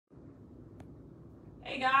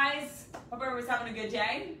Hey guys, hope everybody's having a good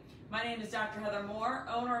day. My name is Dr. Heather Moore,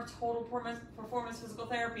 owner of Total Performance Physical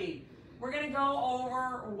Therapy. We're going to go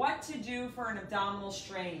over what to do for an abdominal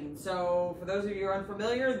strain. So for those of you who are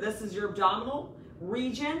unfamiliar, this is your abdominal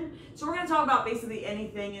region. So we're going to talk about basically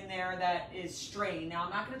anything in there that is strained. Now I'm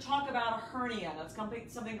not going to talk about a hernia. That's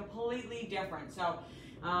something completely different. So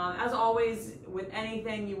as always, with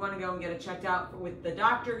anything, you want to go and get it checked out with the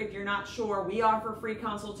doctor. If you're not sure, we offer free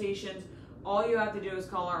consultations. All you have to do is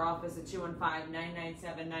call our office at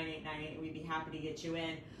 215-997-9898. We'd be happy to get you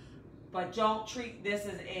in. But don't treat this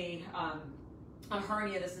as a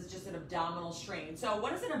hernia. This is just an abdominal strain. So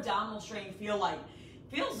what does an abdominal strain feel like?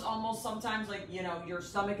 It feels almost sometimes like, you know, your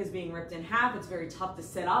stomach is being ripped in half. It's very tough to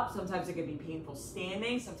sit up. Sometimes it can be painful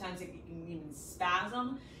standing. Sometimes it can even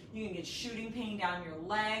spasm. You can get shooting pain down your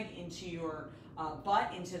leg, into your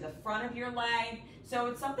butt, into the front of your leg. So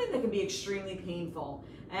it's something that can be extremely painful.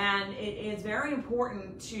 And it is very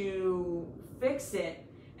important to fix it.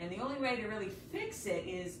 And the only way to really fix it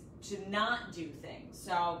is to not do things.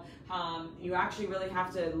 So you actually really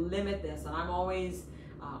have to limit this. And I'm always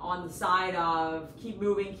on the side of keep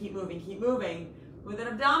moving, keep moving, keep moving. With an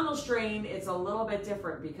abdominal strain, it's a little bit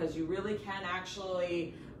different because you really can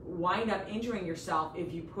actually wind up injuring yourself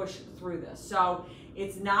if you push through this. So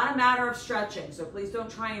it's not a matter of stretching. So please don't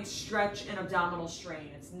try and stretch an abdominal strain.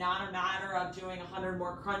 It's not a matter of doing 100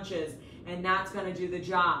 more crunches and that's going to do the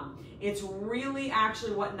job. It's really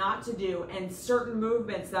actually what not to do and certain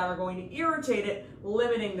movements that are going to irritate it,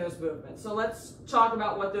 limiting those movements. So let's talk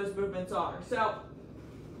about what those movements are. So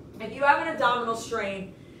if you have an abdominal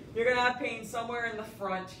strain, you're going to have pain somewhere in the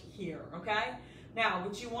front here, okay? Now,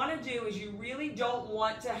 what you want to do is you really don't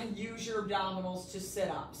want to use your abdominals to sit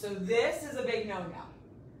up. So this is a big no-no.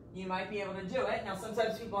 You might be able to do it. Now,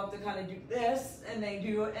 sometimes people have to kind of do this, and they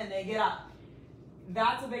do it, and they get up.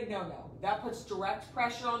 That's a big no-no. That puts direct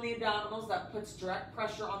pressure on the abdominals. That puts direct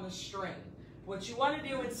pressure on the strain. What you want to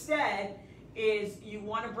do instead is you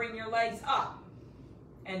want to bring your legs up,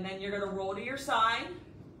 and then you're going to roll to your side,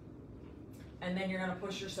 and then you're going to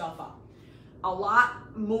push yourself up. A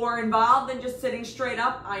lot more involved than just sitting straight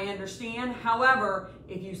up, I understand. However,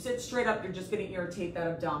 if you sit straight up, you're just going to irritate that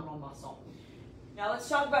abdominal muscle. Now let's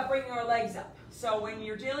talk about bringing our legs up. So when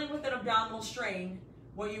you're dealing with an abdominal strain,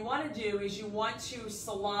 what you want to do is you want to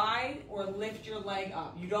slide or lift your leg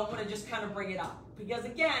up. You don't want to just kind of bring it up because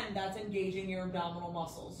again, that's engaging your abdominal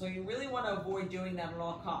muscles. So you really want to avoid doing that at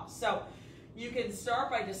all costs. So you can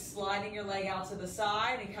start by just sliding your leg out to the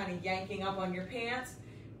side and kind of yanking up on your pants,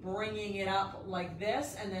 bringing it up like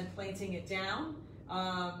this and then planting it down.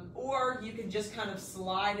 Or you can just kind of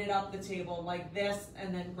slide it up the table like this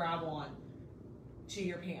and then grab on to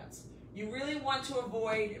your pants. You really want to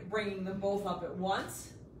avoid bringing them both up at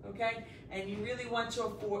once, okay? And you really want to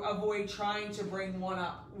avoid trying to bring one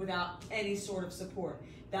up without any sort of support.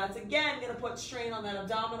 That's again going to put strain on that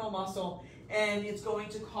abdominal muscle and it's going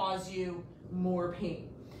to cause you more pain.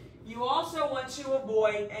 You also want to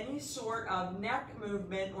avoid any sort of neck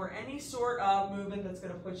movement or any sort of movement that's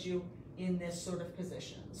going to put you in this sort of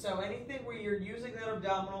position. So anything where you're using that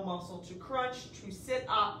abdominal muscle to crunch, to sit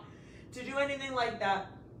up, to do anything like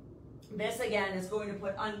that, this again is going to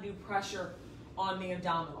put undue pressure on the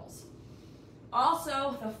abdominals.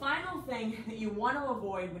 Also, the final thing that you want to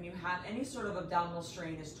avoid when you have any sort of abdominal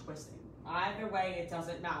strain is twisting. Either way, it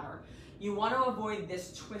doesn't matter. You want to avoid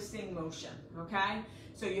this twisting motion, okay?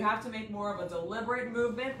 So you have to make more of a deliberate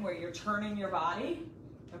movement where you're turning your body,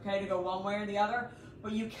 okay, to go one way or the other,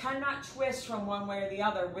 but you cannot twist from one way or the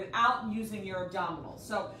other without using your abdominals.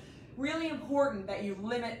 So really important that you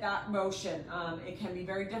limit that motion. It can be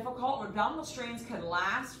very difficult. Abdominal strains can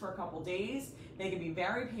last for a couple days. They can be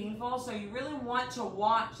very painful, so you really want to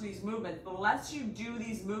watch these movements. The less you do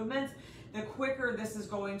these movements, the quicker this is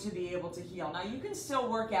going to be able to heal. Now you can still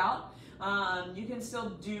work out. You can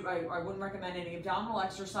still do, I wouldn't recommend any abdominal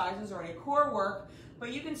exercises or any core work,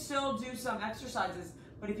 but you can still do some exercises.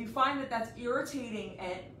 But if you find that that's irritating,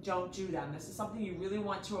 don't do them. This is something you really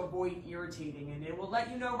want to avoid irritating, and it will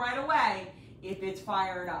let you know right away if it's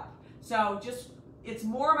fired up. So it's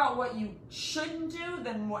more about what you shouldn't do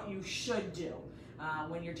than what you should do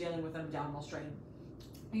when you're dealing with an abdominal strain.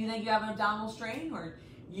 You think you have an abdominal strain, or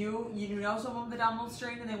you know someone with abdominal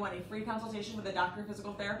strain and they want a free consultation with a doctor of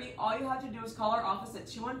physical therapy, all you have to do is call our office at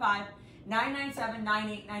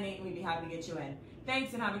 215-997-9898 and we'd be happy to get you in.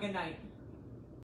 Thanks and have a good night.